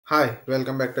Hi,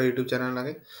 welcome back to our YouTube channel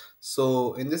again.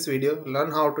 So in this video,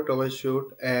 learn how to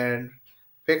troubleshoot and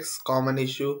fix common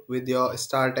issue with your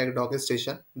Startech docking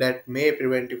station that may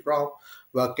prevent you from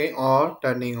working or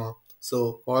turning on.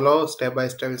 So follow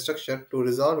step-by-step instruction to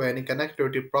resolve any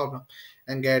connectivity problem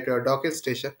and get your docking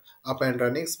station up and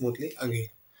running smoothly again.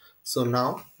 So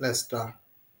now let's start.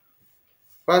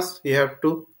 First, you have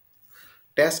to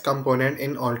test component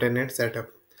in alternate setup.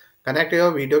 Connect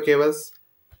your video cables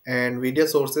and video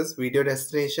sources, video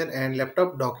destination and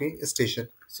laptop docking station.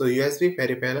 So USB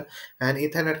peripheral and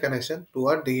Ethernet connection to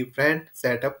a different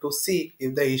setup to see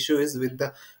if the issue is with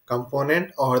the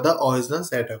component or the original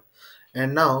setup.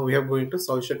 And now we are going to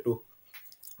solution 2.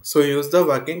 So use the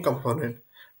working component.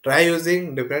 Try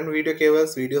using different video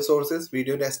cables, video sources,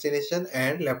 video destination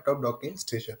and laptop docking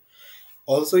station.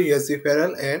 Also USB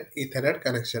peripheral and Ethernet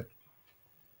connection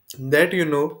that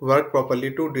work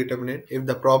properly to determine if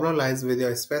the problem lies with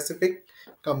your specific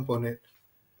component.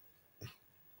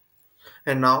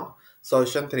 And now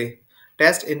solution 3.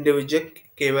 Test individual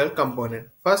cable component.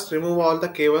 First remove all the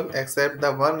cable except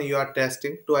the one you are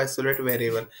testing to isolate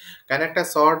variable. Connect a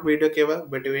short video cable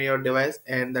between your device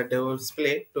and the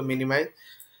display to minimize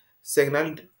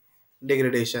signal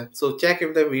degradation. So check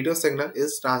if the video signal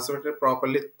is transmitted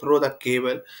properly through the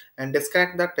cable and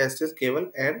disconnect the tested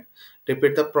cable and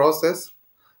repeat the process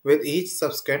with each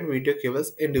subsequent video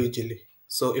cables individually.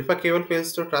 So if a cable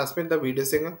fails to transmit the video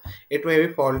signal, it may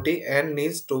be faulty and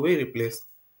needs to be replaced.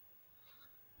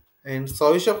 In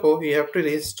solution 4, you have to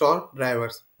restore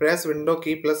drivers. Press window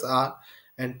key plus R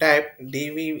and type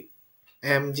dvmgmt.msc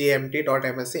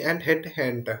and hit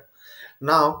enter.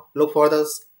 Now look for the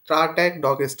Startech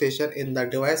dock station in the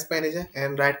device manager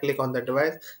and right click on the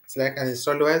device, select an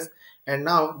install device and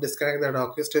now disconnect the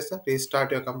dock station,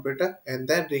 restart your computer and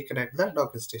then reconnect the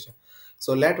dock station.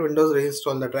 So let Windows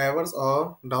reinstall the drivers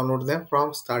or download them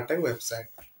from Startech website.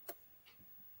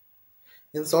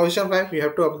 In solution 5, you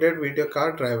have to update video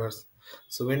card drivers.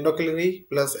 So window key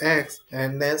plus X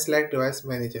and then select device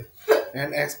manager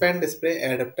and expand display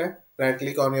adapter. Right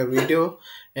click on your video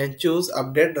and choose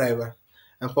update driver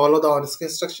and follow the on-screen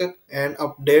instruction and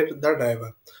update the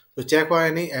driver. So check for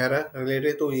any error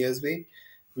related to USB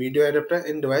video adapter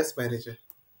in device manager.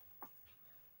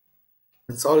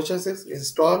 In solution 6,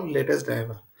 install latest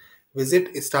driver.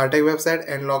 Visit Startech website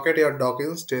and locate your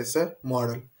docking station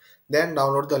model. Then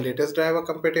download the latest driver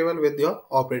compatible with your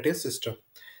operating system.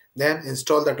 Then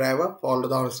install the driver, follow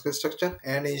the instruction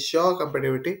and ensure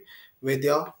compatibility with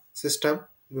your system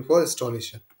before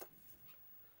installation.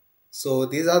 So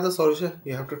these are the solutions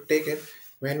you have to take it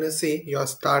when you see your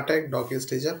StarTech docking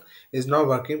station is not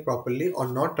working properly or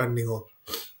not turning on.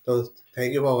 So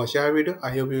thank you for watching our video.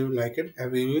 I hope you like it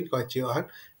and we will catch you on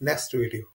next video.